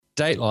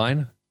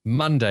Dateline,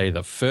 Monday,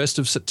 the 1st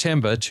of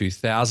September,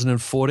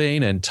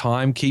 2014, and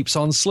time keeps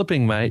on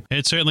slipping, mate.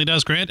 It certainly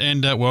does, Grant,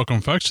 and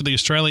welcome, folks, to the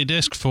Australia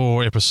Desk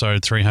for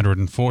episode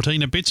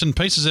 314, a Bits and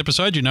Pieces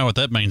episode. You know what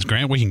that means,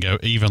 Grant. We can go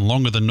even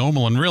longer than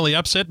normal and really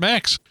upset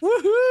Max.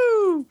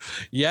 Woohoo!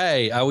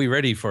 Yay! Are we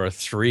ready for a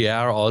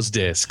 3-hour Oz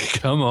Desk?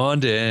 Come on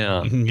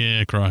down.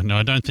 Yeah, right. No,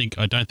 I don't think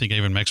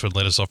even Max would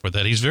let us off with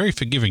that. He's very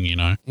forgiving, you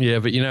know. Yeah,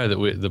 but you know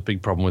that the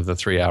big problem with the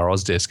 3-hour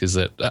Oz Desk is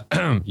that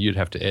you'd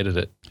have to edit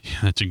it. Yeah,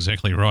 that's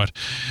exactly right.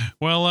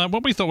 Well,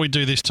 what we thought we'd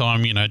do this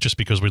time, you know, just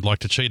because we'd like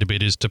to cheat a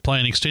bit, is to play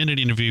an extended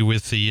interview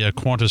with the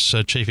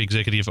Qantas Chief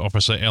Executive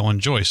Officer, Alan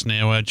Joyce.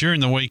 Now, during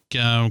the week,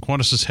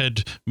 Qantas has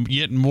had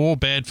yet more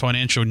bad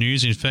financial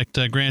news. In fact,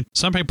 Grant,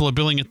 some people are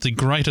billing it the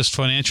greatest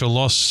financial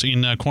loss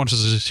in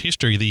Qantas's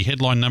history. The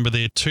headline number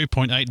there,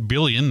 $2.8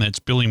 billion, that's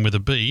billing with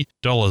a B,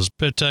 dollars.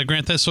 But,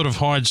 Grant, that sort of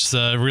hides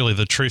really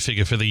the true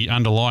figure for the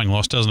underlying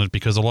loss, doesn't it?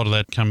 Because a lot of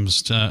that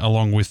comes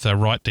along with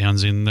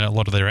write-downs in a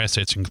lot of their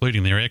assets,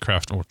 including their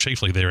aircraft, or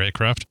chiefly their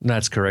aircraft.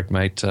 That's correct,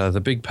 mate.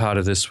 The big part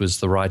of this was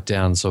the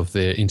write-downs of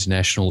their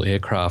international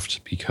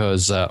aircraft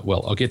because,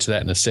 I'll get to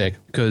that in a sec,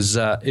 because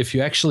if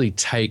you actually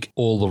take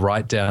all the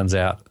write-downs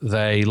out,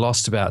 they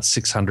lost about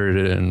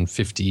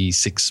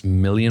 $656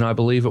 million, I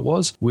believe it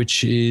was,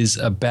 which is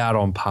about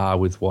on par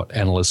with what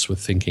analysts were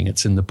thinking.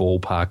 It's in the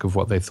ballpark of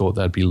what they thought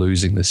they'd be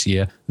losing this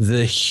year.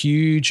 The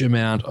huge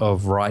amount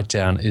of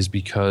write-down is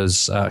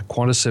because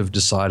Qantas have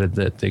decided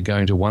that they're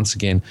going to once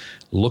again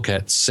look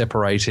at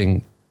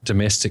separating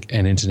domestic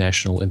and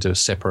international into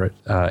separate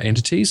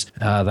entities.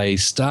 They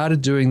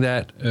started doing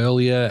that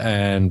earlier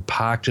and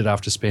parked it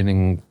after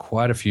spending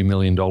quite a few $1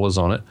 million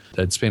on it.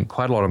 They'd spent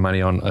quite a lot of money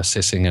on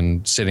assessing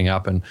and setting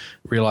up and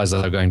realized that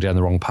they were going down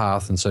the wrong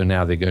path. And so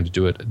now they're going to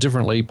do it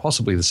differently,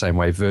 possibly the same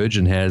way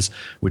Virgin has,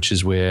 which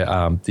is where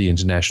the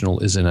international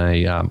is in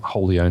a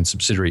wholly owned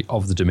subsidiary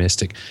of the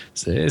domestic.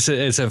 So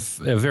it's a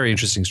very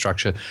interesting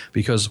structure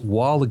because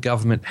while the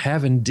government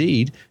have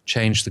indeed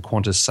changed the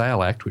Qantas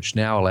Sale Act, which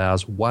now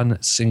allows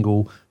one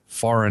single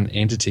foreign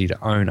entity to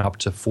own up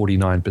to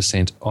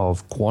 49%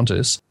 of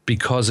Qantas,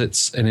 because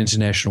it's an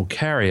international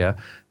carrier,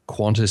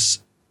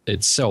 Qantas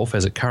itself,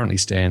 as it currently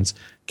stands,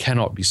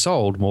 cannot be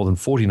sold more than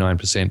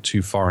 49%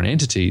 to foreign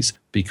entities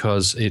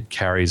because it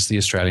carries the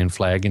Australian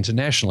flag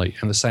internationally.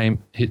 And the same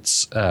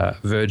hits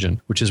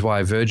Virgin, which is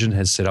why Virgin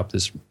has set up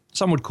this,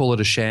 some would call it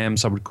a sham,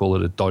 some would call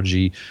it a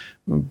dodgy,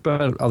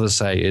 but others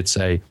say it's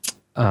a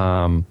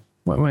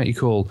what might you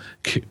call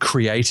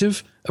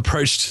creative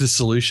approach to the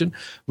solution,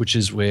 which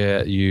is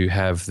where you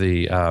have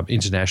the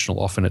international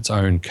often its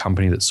own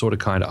company that's sort of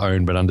kind of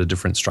owned but under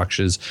different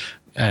structures.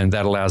 And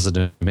that allows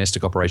the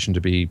domestic operation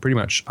to be pretty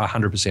much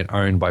 100%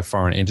 owned by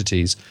foreign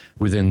entities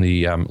within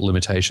the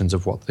limitations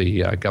of what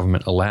the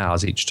government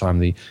allows each time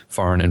the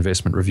Foreign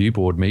Investment Review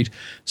Board meet.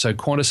 So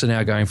Qantas are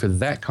now going for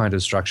that kind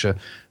of structure,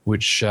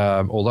 which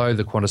although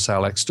the Qantas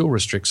Sale Act still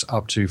restricts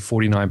up to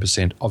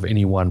 49% of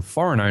any one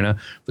foreign owner,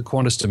 the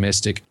Qantas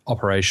domestic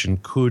operation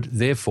could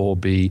therefore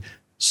be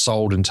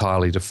sold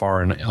entirely to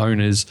foreign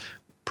owners,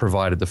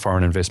 provided the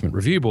Foreign Investment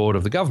Review Board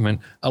of the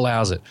government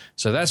allows it.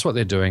 So that's what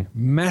they're doing.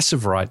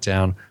 Massive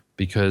write-down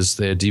because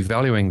they're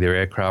devaluing their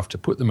aircraft to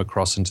put them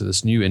across into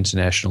this new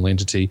international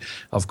entity.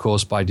 Of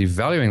course, by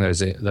devaluing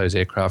those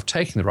aircraft,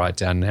 taking the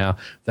write-down now,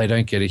 they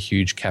don't get a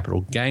huge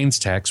capital gains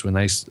tax when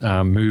they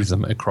move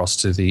them across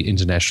to the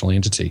international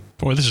entity.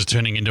 Boy, this is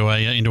turning into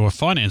a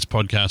finance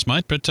podcast,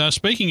 mate. But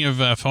speaking of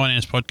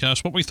finance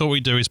podcasts, what we thought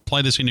we'd do is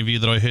play this interview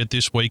that I heard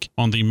this week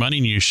on the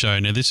Money News show.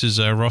 Now, this is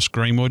Ross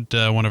Greenwood,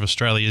 one of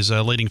Australia's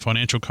leading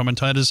financial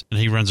commentators, and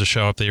he runs a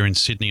show up there in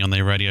Sydney on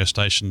their radio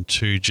station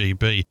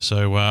 2GB.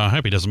 So I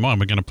hope he doesn't mind.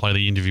 We're going to play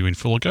the interview in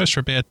full. It goes for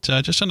about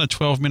just under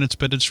 12 minutes,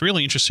 but it's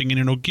really interesting and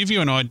it'll give you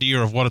an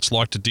idea of what it's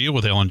like to deal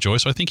with Alan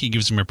Joyce. I think he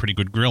gives him a pretty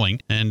good grilling.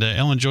 And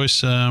Alan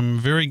Joyce,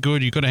 very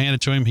good. You've got to hand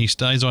it to him. He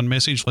stays on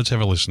message. Let's have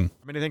a listen.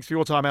 Many thanks for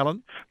your time,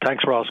 Alan.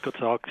 Thanks, Ross. Good to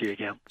talk to you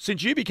again.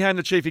 Since you became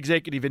the Chief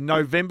Executive in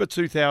November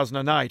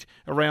 2008,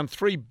 around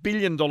 $3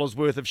 billion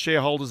worth of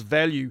shareholders'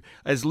 value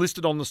as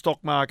listed on the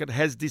stock market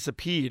has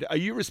disappeared. Are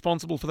you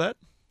responsible for that?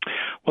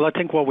 Well, I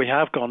think what we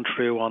have gone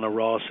through on a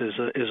Ross is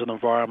an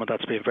environment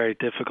that's been very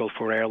difficult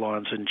for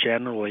airlines in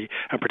generally,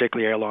 and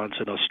particularly airlines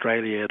in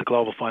Australia. The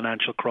global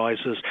financial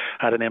crisis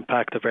had an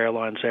impact of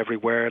airlines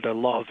everywhere. There are a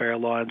lot of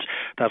airlines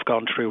that have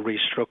gone through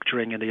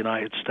restructuring in the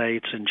United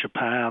States, in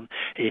Japan,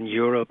 in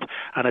Europe.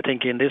 And I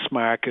think in this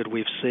market,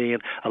 we've seen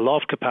a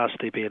lot of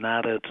capacity being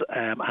added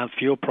and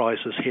fuel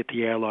prices hit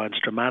the airlines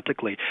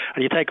dramatically.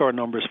 And you take our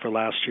numbers for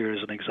last year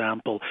as an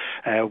example.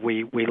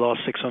 We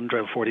lost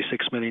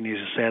 $646 million, as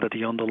you said, at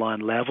the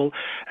underlying level.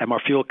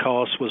 Our fuel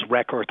cost was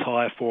record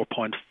high,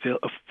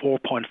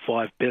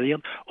 4.5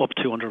 billion, up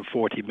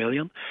 240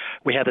 million.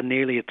 We had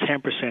nearly a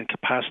 10%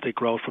 capacity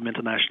growth from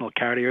international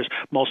carriers,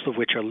 most of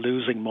which are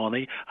losing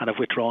money and have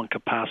withdrawn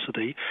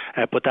capacity.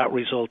 But that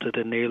resulted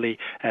in nearly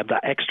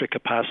that extra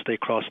capacity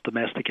across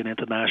domestic and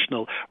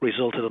international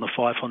resulted in a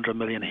 500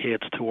 million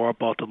hit to our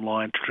bottom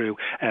line through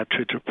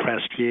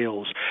depressed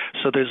yields.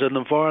 So there's an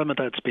environment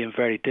that's been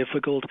very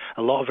difficult.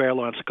 A lot of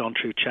airlines have gone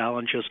through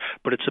challenges,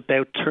 but it's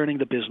about turning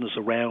the business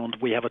around.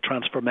 We have a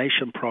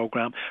transformation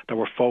program that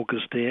we're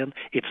focused in.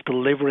 It's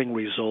delivering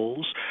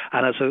results,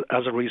 and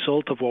as a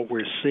result of what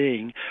we're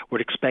seeing,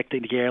 we're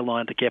expecting the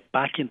airline to get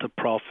back into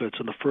profits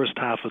in the first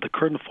half of the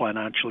current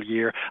financial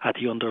year at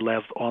the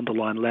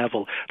underlying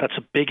level. That's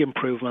a big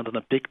improvement and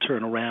a big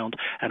turnaround,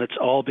 and it's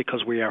all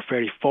because we are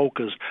very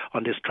focused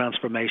on this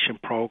transformation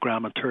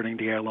program and turning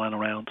the airline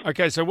around.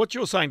 Okay, so what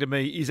you're saying to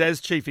me is,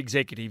 as Chief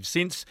Executive,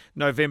 since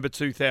November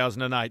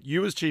 2008,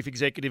 you as Chief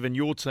Executive and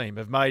your team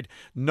have made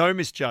no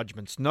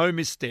misjudgments, no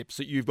missteps,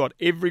 that you've got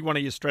every one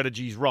of your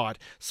strategies right,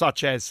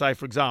 such as, say,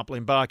 for example,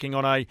 embarking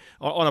on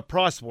a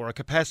price war, a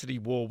capacity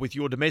war with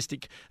your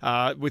domestic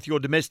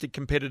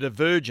competitor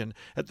Virgin,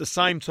 at the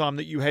same time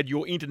that you had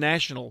your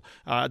international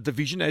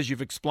division, as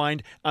you've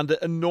explained, under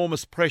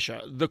enormous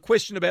pressure. The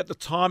question about the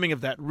timing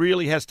of that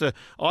really has to,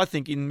 I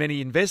think, in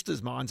many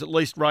investors' minds at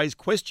least, raise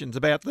questions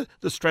about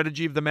the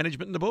strategy of the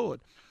management and the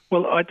board.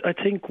 Well, I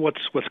think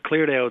what's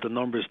cleared out of the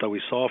numbers that we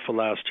saw for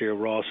last year,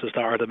 Ross, is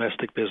that our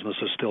domestic business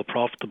is still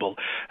profitable,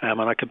 and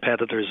our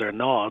competitors are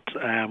not.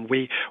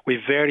 We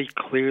very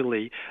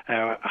clearly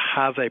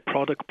have a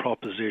product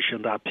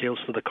proposition that appeals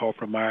to the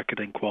corporate market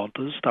in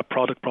Qantas. That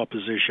product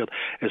proposition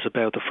is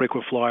about the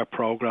frequent flyer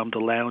program, the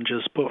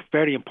lounges, but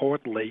very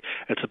importantly,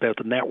 it's about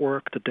the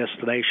network, the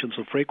destinations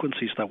and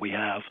frequencies that we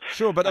have.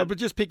 Sure, but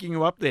just picking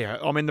you up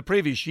there, I mean, the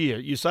previous year,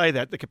 you say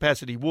that the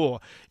capacity war,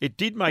 it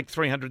did make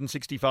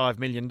 $365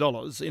 million.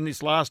 In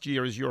this last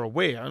year, as you're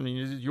aware, I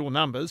mean, your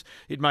numbers,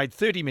 it made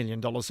 $30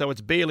 million, so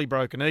it's barely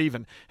broken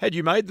even. Had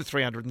you made the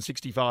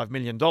 $365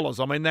 million,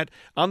 I mean, that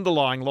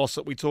underlying loss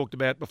that we talked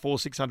about before,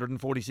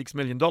 $646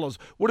 million,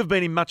 would have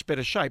been in much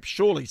better shape,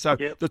 surely. So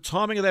Yep. The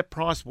timing of that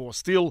price war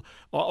still,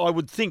 I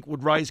would think,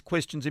 would raise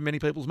questions in many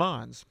people's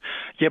minds.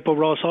 Yeah, but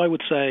Ross, I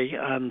would say,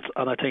 and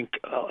I think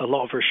a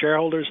lot of our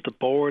shareholders, the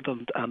board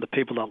and the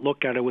people that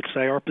look at it would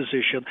say our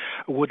position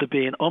would have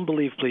been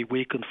unbelievably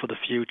weakened for the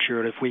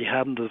future if we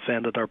hadn't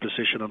defended our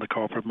position in the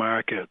corporate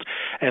market.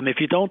 If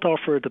you don't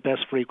offer the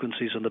best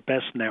frequencies and the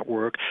best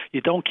network,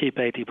 you don't keep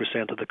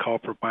 80% of the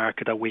corporate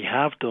market that we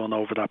have done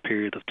over that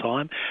period of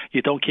time.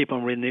 You don't keep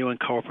on renewing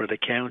corporate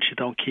accounts. You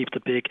don't keep the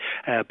big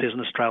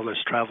business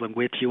travellers travelling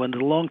with you. In the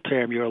long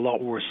term, you're a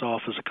lot worse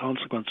off as a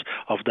consequence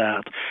of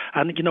that.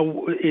 And, you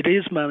know, it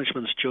is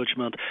management's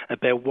judgment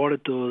about what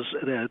it does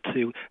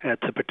to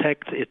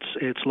protect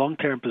its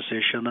long-term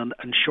position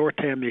and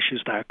short-term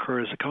issues that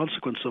occur as a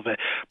consequence of it.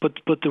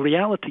 But the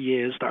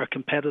reality is that our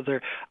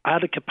competitor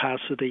added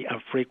capacity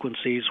and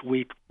frequencies.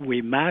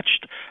 We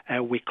matched,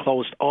 we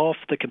closed off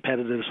the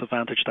competitive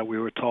disadvantage that we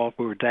were taught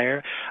we were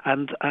there,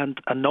 and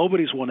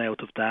nobody's won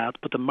out of that.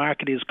 But the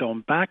market is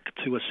going back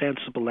to a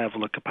sensible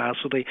level of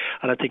capacity,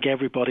 and I think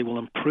everybody will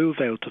improve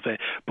out of it.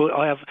 But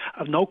I have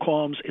no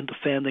qualms in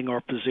defending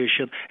our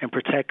position and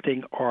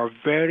protecting our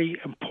very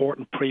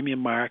important premium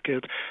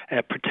market,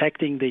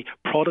 protecting the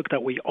product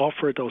that we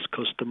offer those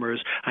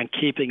customers, and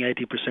keeping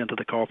 80% of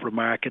the corporate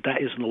market.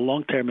 That is in the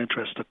long-term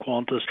interest of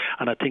Qantas,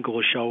 and I think it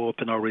will show up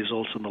in our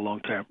results in the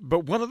long term.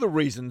 But one of the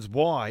reasons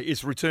why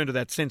it's returned to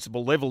that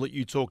sensible level that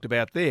you talked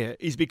about there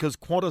is because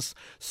Qantas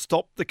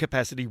stopped the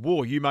capacity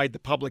war. You made the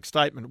public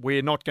statement,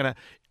 we're not going to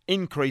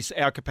increase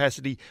our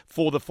capacity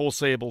for the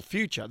foreseeable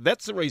future.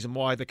 That's the reason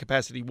why the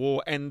capacity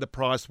war and the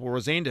price war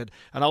has ended,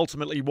 and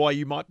ultimately why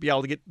you might be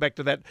able to get back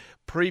to that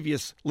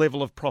previous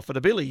level of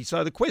profitability.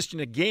 So the question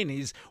again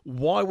is,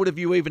 why would have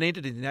you even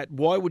entered in that?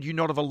 Why would you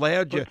not have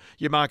allowed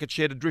your market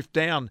share to drift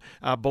down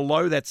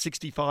below that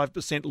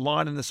 65%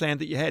 line in the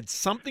sand that you had?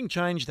 Something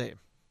changed there.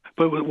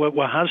 But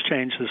what has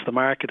changed is the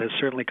market has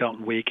certainly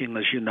gotten weak, and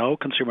as you know,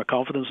 consumer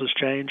confidence has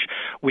changed.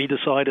 We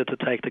decided to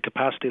take the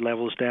capacity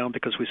levels down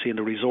because we've seen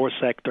the resource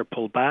sector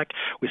pull back,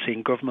 we've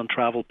seen government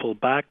travel pull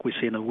back, we've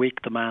seen a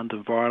weak demand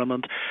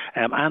environment,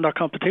 and our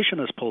competition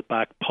has pulled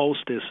back post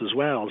this as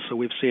well. So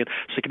we've seen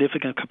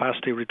significant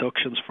capacity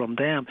reductions from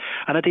them.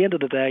 And at the end of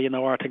the day, you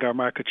know, I think our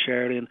market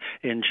share in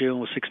June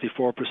was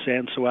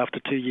 64%. So after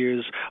 2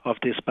 years of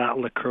this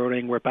battle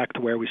occurring, we're back to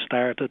where we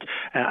started,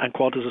 and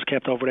Qantas has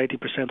kept over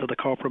 80% of the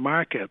corporate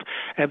market.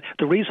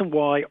 The reason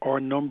why our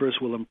numbers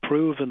will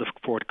improve in the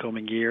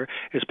forthcoming year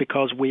is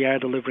because we are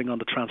delivering on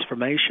the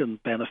transformation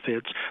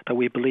benefits that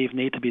we believe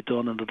need to be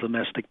done in the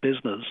domestic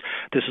business.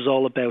 This is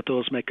all about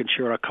us making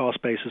sure our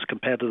cost base is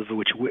competitive,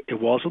 which it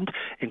wasn't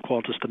in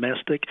Qantas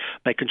Domestic,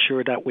 making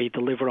sure that we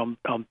deliver on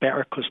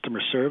better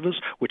customer service,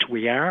 which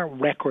we are,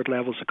 record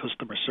levels of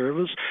customer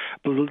service,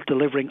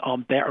 delivering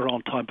on better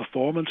on-time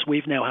performance.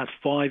 We've now had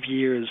 5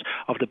 years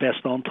of the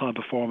best on-time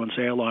performance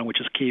airline, which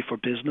is key for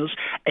business,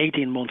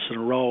 18 months months in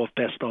a row of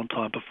best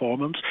on-time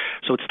performance.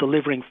 So it's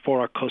delivering for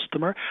our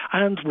customer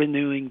and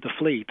renewing the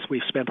fleet.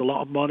 We've spent a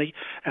lot of money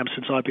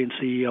since I've been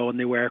CEO on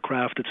new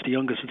aircraft. It's the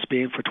youngest it's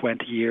been for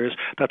 20 years.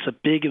 That's a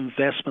big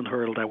investment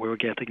hurdle that we were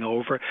getting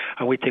over,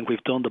 and we think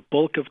we've done the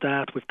bulk of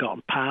that. We've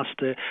gotten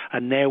past it,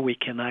 and now we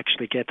can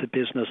actually get the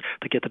business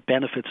to get the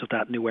benefits of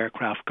that new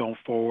aircraft going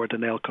forward,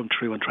 and they'll come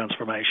true in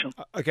transformation.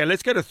 Okay,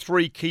 let's go to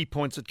three key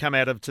points that come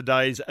out of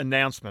today's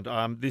announcement.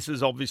 This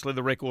is obviously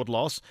the record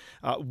loss.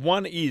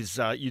 One is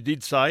you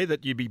did say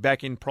that you'd be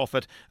back in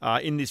profit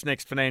in this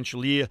next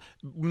financial year,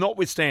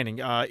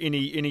 notwithstanding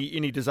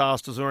any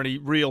disasters or any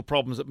real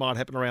problems that might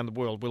happen around the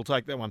world. We'll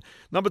take that one.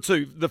 Number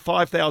two, the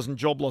 5,000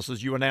 job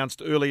losses you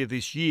announced earlier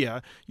this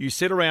year, you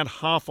said around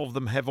half of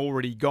them have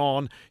already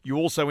gone. You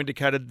also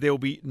indicated there'll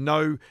be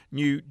no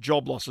new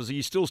job losses. Are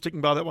you still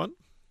sticking by that one?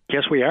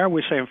 Yes, we are.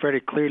 We're saying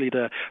very clearly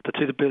the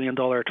 $2 billion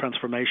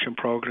transformation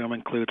program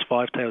includes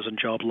 5,000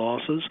 job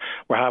losses.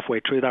 We're halfway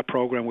through that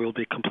program. We'll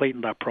be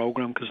completing that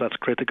program because that's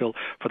critical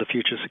for the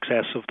future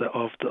success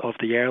of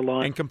the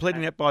airline. And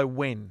completing that by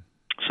when?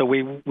 So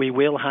we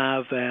will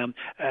have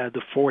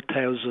the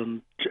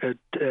 4,000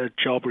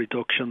 job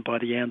reduction by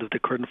the end of the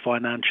current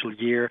financial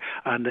year,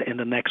 and in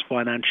the next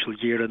financial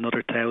year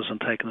another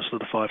 1,000, taking us to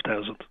the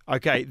 5,000.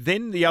 Okay,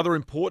 then the other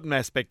important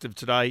aspect of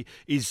today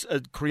is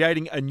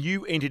creating a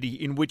new entity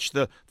in which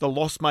the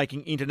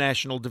loss-making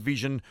international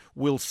division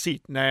will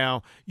sit.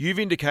 Now, you've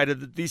indicated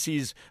that this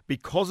is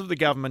because of the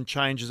government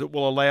changes that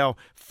will allow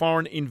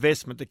foreign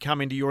investment to come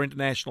into your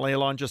international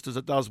airline just as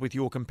it does with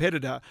your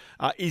competitor.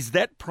 Is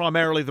that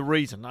primarily the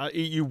reason? Are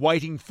you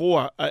waiting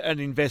for an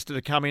investor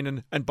to come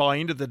in and buy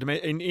into the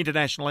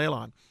international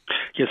airline?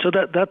 Yeah, so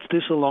this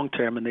is a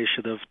long-term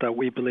initiative that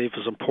we believe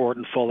is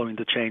important following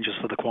the changes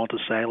to the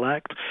Qantas Sale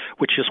Act,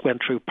 which just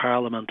went through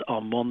Parliament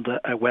on Monday.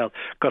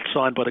 Got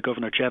signed by the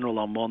Governor-General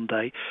on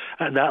Monday,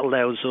 and that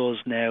allows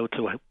us now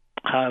to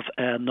have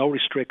no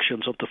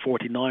restrictions up to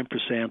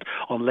 49%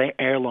 on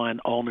airline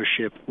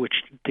ownership, which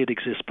did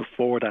exist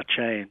before that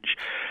change.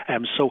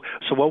 So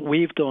what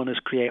we've done is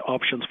create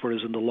options for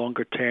us in the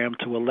longer term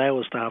to allow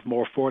us to have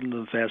more foreign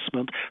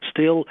investment.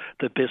 Still,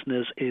 the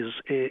business is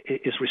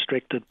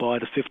restricted by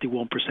the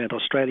 51%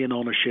 Australian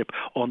ownership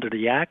under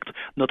the Act.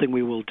 Nothing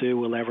we will do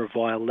will ever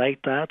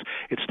violate that.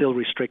 It's still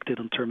restricted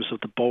in terms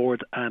of the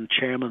board and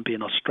chairman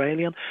being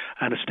Australian,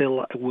 and it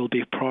still will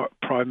be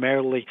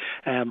primarily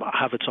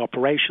have its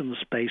operations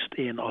based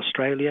in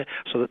Australia,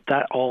 so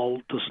that all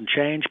doesn't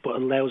change, but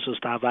allows us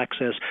to have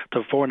access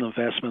to foreign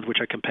investment, which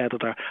our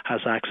competitor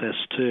has access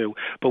to.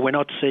 But we're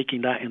not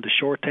seeking that in the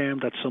short term.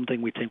 That's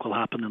something we think will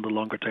happen in the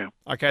longer term.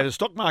 Okay, the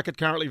stock market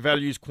currently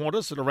values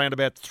Qantas at around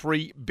about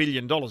 $3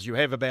 billion. You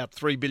have about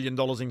 $3 billion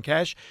in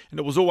cash, and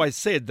it was always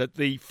said that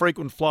the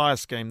frequent flyer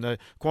scheme, the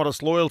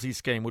Qantas loyalty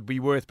scheme, would be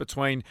worth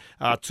between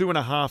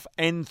 $2.5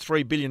 and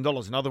 $3 billion.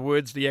 In other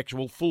words, the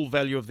actual full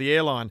value of the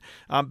airline.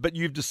 But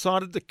you've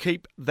decided to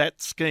keep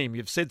that scheme.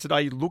 You've said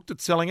today you looked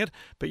at selling it,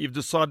 but you've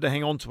decided to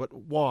hang on to it.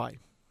 Why?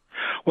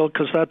 Well,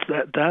 because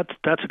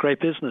that's a great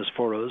business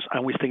for us,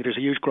 and we think there's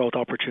huge growth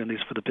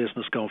opportunities for the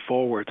business going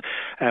forward.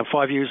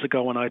 5 years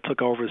ago, when I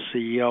took over as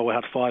CEO, we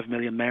had 5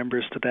 million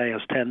members. Today, it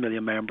has 10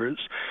 million members.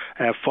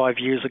 5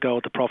 years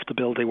ago, the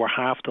profitability were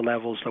half the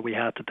levels that we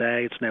had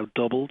today. It's now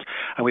doubled,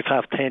 and we've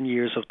had 10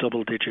 years of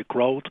double-digit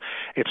growth.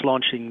 It's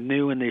launching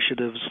new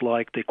initiatives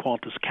like the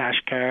Qantas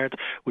Cash Card,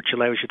 which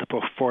allows you to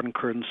put foreign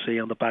currency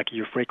on the back of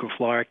your frequent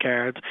flyer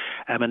card,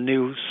 a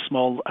new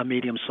small and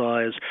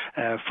medium-sized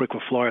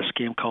frequent flyer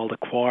scheme called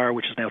Acquire,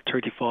 which is now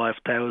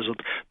 35,000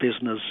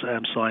 business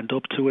signed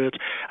up to it,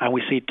 and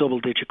we see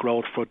double-digit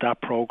growth for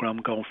that program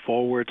going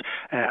forward,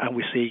 and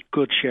we see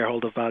good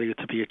shareholder value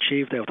to be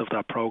achieved out of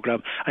that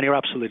program. And you're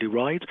absolutely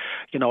right.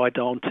 I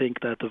don't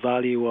think that the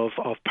value of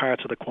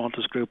parts of the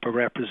Qantas Group are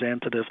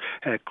representative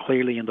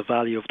clearly in the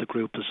value of the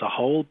group as a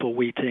whole, but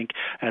we think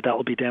that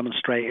will be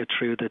demonstrated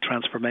through the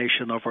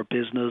transformation of our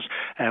business,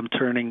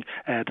 turning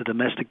the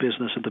domestic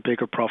business into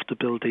bigger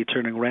profitability,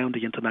 turning around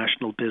the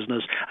international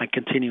business, and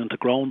continuing to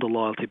grow in the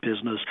loyalty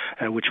business,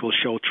 which will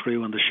show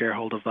through in the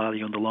shareholder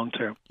value in the long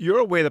term. You're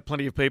aware that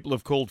plenty of people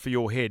have called for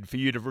your head, for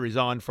you to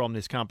resign from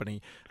this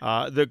company.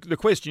 The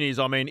question is,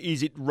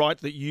 is it right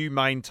that you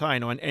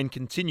maintain and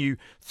continue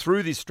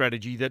through this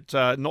strategy that,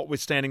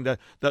 notwithstanding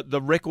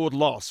the record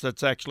loss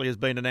that actually has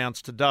been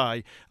announced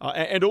today,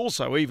 and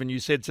also even you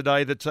said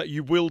today that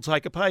you will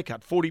take a pay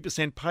cut,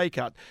 40% pay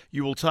cut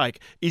you will take.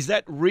 Is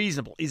that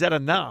reasonable? Is that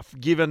enough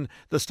given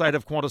the state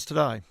of Qantas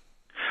today?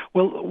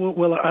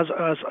 Well,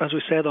 as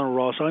we said on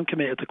Ross, I'm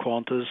committed to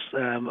Qantas.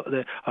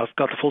 I've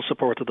got the full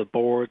support of the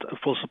board,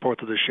 full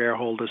support of the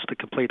shareholders to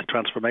complete the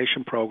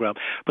transformation program.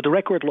 But the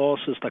record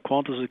losses that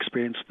Qantas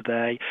experienced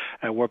today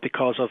were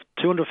because of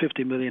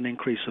 $250 million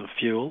increase in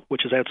fuel,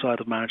 which is outside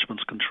of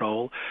management's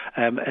control,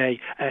 an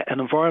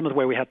environment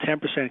where we had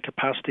 10%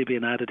 capacity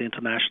being added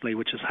internationally,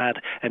 which has had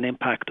an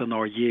impact on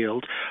our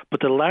yield. But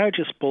the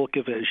largest bulk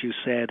of it, as you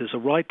said, is a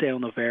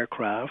write-down of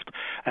aircraft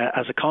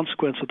as a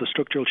consequence of the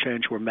structural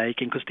change we're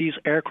making, because these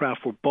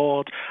aircraft were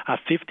bought at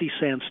 50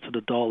 cents to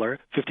the dollar,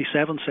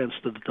 57 cents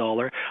to the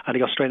dollar, and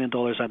the Australian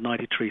dollar is at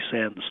 93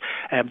 cents.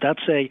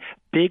 That's a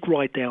big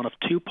write-down of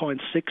 $2.6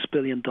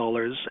 billion,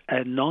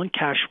 a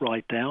non-cash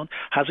write-down,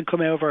 hasn't come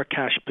out of our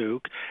cash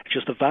book. It's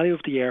just the value of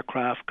the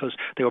aircraft because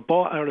they were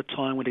bought out at a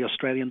time when the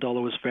Australian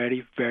dollar was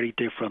very, very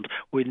different.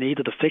 We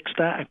needed to fix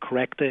that and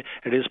correct it.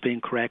 It is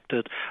being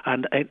corrected.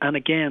 And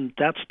again,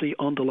 that's the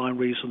underlying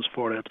reasons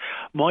for it.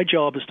 My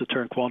job is to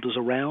turn Qantas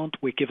around.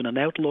 We've given an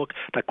outlook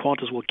that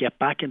Qantas will get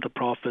back into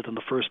profit in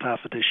the first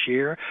half of this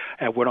year.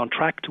 We're on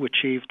track to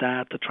achieve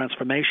that. The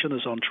transformation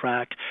is on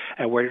track.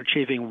 We're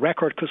achieving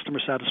record customer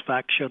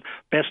satisfaction,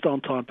 best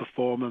on-time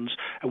performance.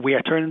 We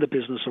are turning the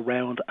business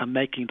around and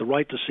making the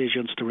right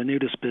decisions to renew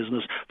this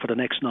business for the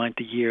next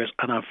 90 years,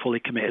 and I'm fully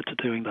committed to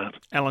doing that.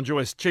 Alan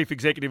Joyce, Chief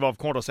Executive of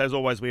Qantas, as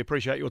always, we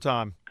appreciate your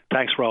time.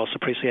 Thanks, Ross.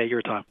 Appreciate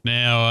your time.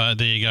 Now,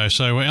 there you go.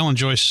 So, Alan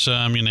Joyce,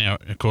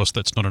 of course,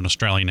 that's not an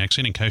Australian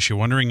accent, in case you're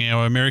wondering.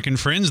 Our American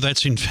friends,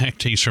 that's in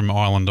fact, he's from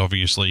Ireland,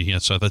 obviously. Yeah,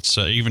 so that's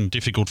even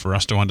difficult for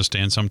us to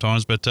understand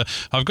sometimes. But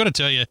I've got to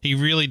tell you, he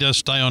really does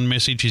stay on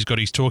message. He's got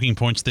his talking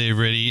points there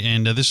ready.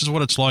 And this is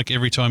what it's like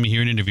every time you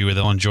hear an interview with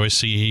Alan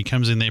Joyce. He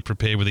comes in there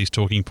prepared with his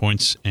talking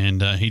points,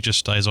 and he just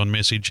stays on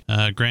message.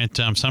 Grant,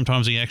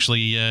 sometimes he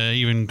actually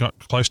even got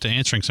close to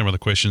answering some of the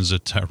questions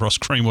that Ross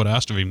Greenwood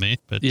asked of him there.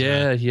 But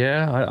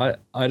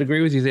I'd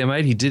agree with you there,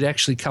 mate. He did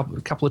actually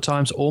a couple of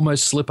times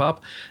almost slip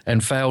up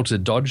and fail to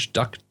dodge,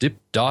 duck, dip,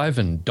 dive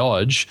and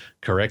dodge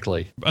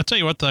correctly. I tell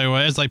you what, though,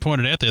 as they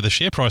pointed out there, the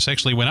share price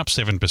actually went up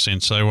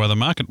 7%. So the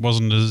market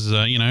wasn't as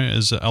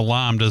as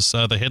alarmed as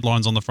the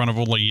headlines on the front of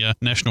all the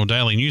national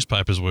daily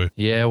newspapers were.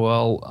 Yeah,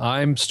 well,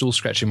 I'm still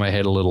scratching my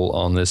head a little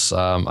on this.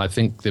 I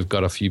think they've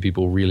got a few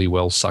people really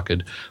well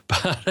suckered,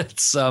 but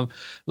it's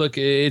look,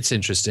 it's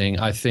interesting.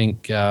 I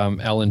think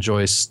Alan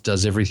Joyce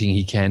does everything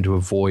he can to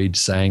avoid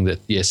saying that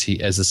yes,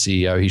 he as a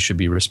CEO he should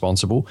be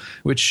responsible,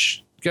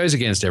 which goes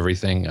against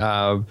everything.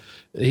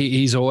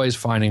 He's always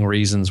finding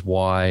reasons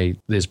why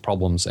there's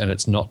problems, and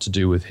it's not to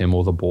do with him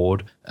or the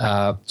board.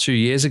 2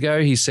 years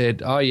ago, he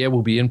said, oh, yeah,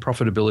 we'll be in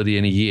profitability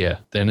in a year.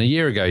 Then a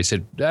year ago, he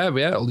said,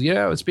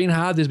 it's been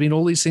hard. There's been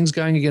all these things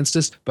going against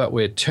us, but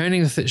we're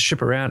turning the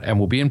ship around and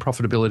we'll be in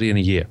profitability in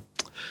a year.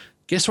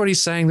 Guess what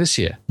he's saying this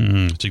year?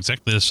 It's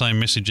exactly the same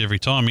message every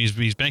time.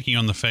 He's banking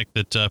on the fact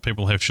that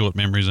people have short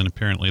memories, and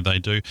apparently they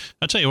do.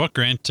 I tell you what,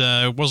 Grant,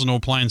 it wasn't all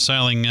plain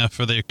sailing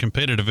for their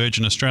competitor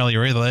Virgin Australia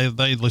either.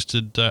 They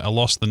listed a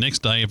loss the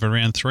next day of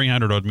around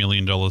 $300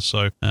 million.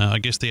 So I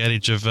guess the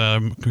adage of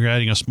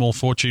creating a small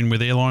fortune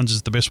with airlines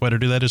is the best way to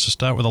do that is to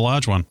start with a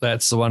large one.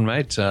 That's the one,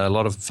 mate. A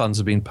lot of funds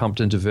have been pumped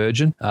into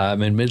Virgin.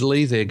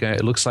 Admittedly,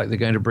 it looks like they're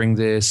going to bring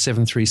their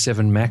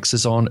 737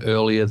 Maxes on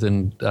earlier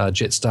than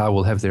Jetstar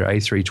will have their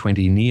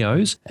A320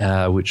 Neos,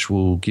 which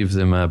will give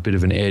them a bit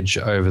of an edge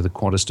over the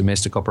Qantas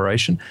domestic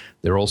operation.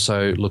 They're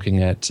also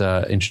looking at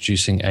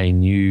introducing a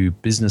new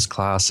business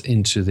class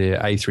into their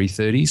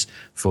A330s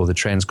for the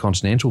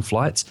transcontinental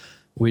flights,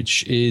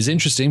 which is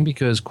interesting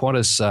because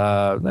Qantas,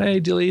 they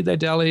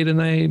dallied, and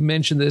they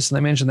mentioned this and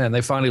they mentioned that, and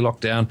they finally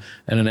locked down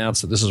and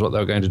announced that this is what they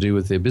were going to do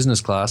with their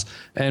business class.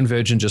 And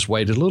Virgin just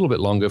waited a little bit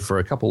longer for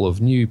a couple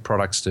of new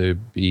products to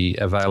be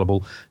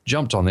available,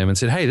 jumped on them and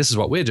said, hey, this is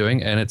what we're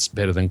doing, and it's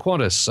better than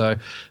Qantas. So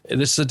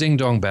this is a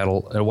ding-dong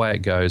battle, away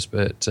it goes.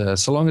 But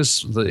so long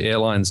as the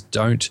airlines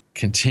don't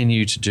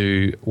continue to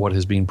do what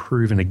has been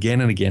proven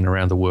again and again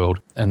around the world,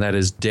 and that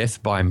is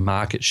death by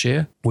market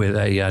share, where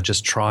they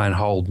just try and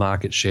hold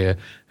market share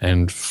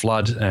and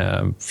flood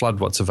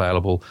what's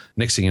available.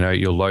 Next thing you know,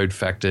 your load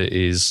factor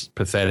is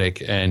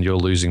pathetic and you're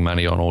losing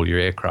money on all your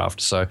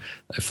aircraft. So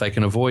if they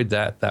can avoid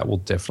that, that will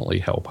definitely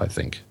help, I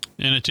think.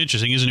 And it's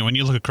interesting, isn't it? When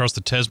you look across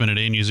the Tasman at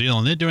Air New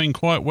Zealand, they're doing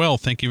quite well,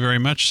 thank you very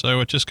much. So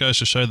it just goes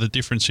to show the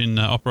difference in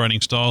operating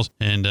styles.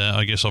 And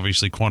I guess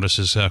obviously Qantas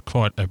is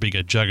quite a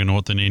bigger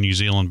juggernaut than Air New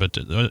Zealand. But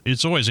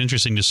it's always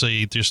interesting to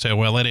see just how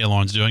well that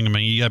airline's doing. I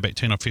mean, you go back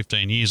 10 or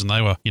 15 years and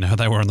they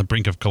were on the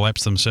brink of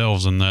collapse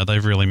themselves, and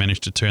they've really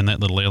managed to turn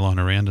that little airline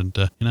around.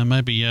 And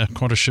maybe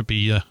Qantas should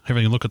be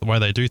having a look at the way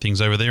they do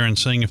things over there and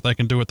seeing if they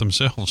can do it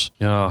themselves.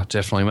 Oh,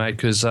 definitely, mate.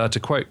 Because to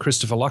quote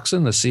Christopher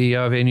Luxon, the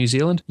CEO of Air New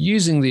Zealand,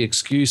 using the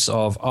excuse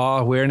of,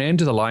 we're an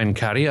end-of-the-line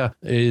carrier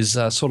is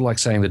sort of like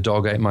saying the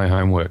dog ate my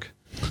homework.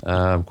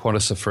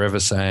 Qantas are forever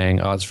saying,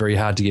 it's very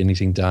hard to get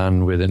anything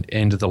done with an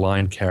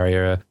end-of-the-line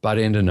carrier, butt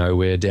end of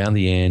nowhere, down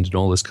the end, and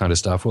all this kind of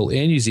stuff. Well,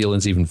 Air New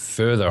Zealand's even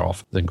further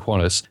off than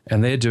Qantas,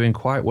 and they're doing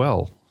quite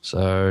well.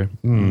 So,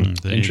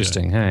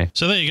 interesting, hey?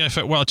 So there you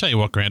go. Well, I'll tell you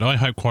what, Grant, I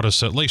hope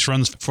Qantas at least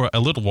runs for a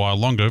little while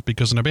longer,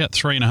 because in about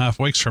 3.5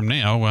 weeks from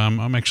now,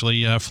 I'm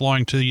actually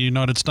flying to the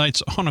United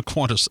States on a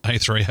Qantas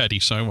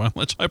A380, so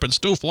let's hope it's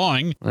still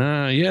flying.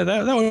 Yeah,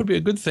 that would be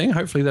a good thing.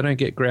 Hopefully they don't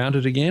get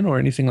grounded again or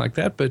anything like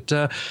that. But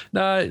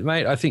no,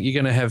 mate, I think you're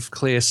going to have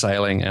clear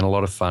sailing and a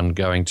lot of fun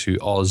going to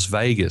Oz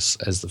Vegas,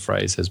 as the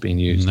phrase has been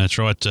used. That's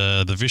right.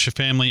 The Vischer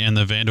family and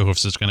the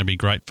Vanderhoofs is going to be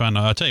great fun.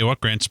 I'll tell you what,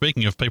 Grant,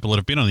 speaking of people that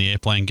have been on the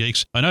Airplane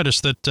Geeks, I I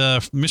noticed that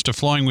Mr.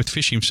 Flying with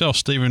Fish himself,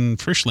 Stephen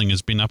Frischling,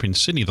 has been up in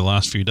Sydney the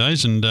last few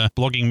days and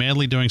blogging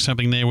madly, doing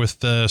something there with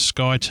the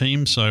Sky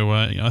team. So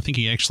I think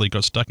he actually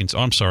got stuck in...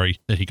 I'm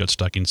sorry that he got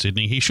stuck in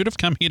Sydney. He should have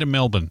come here to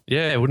Melbourne.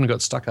 Yeah, it wouldn't have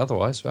got stuck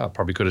otherwise. Well,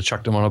 probably could have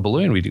chucked him on a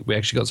balloon. We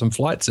actually got some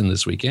flights in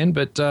this weekend.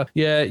 But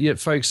yeah,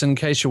 folks, in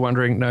case you're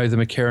wondering, no, the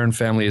McCarran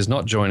family is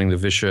not joining the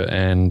Vischer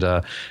and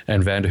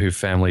Vanderhoof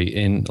family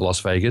in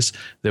Las Vegas.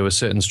 There were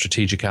certain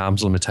strategic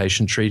arms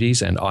limitation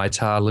treaties and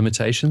ITAR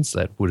limitations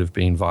that would have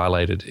been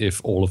violated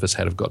if all of us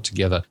had have got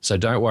together. So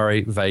don't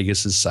worry,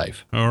 Vegas is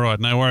safe. All right,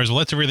 no worries. Well,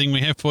 that's everything we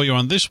have for you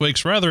on this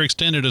week's rather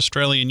extended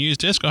Australian News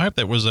Desk. I hope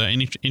that was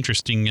an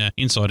interesting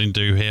insight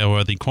into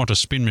how the Qantas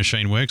spin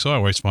machine works. I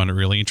always find it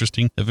really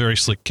interesting. A very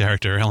slick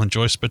character, Alan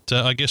Joyce, but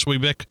I guess we'll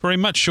be back for a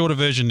much shorter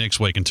version next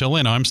week. Until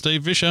then, I'm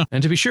Steve Vischer.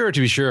 And to be sure,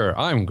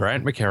 I'm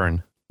Grant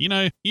McCarran. You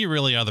know, you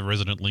really are the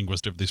resident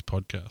linguist of this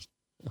podcast.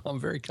 I'm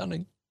very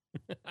cunning.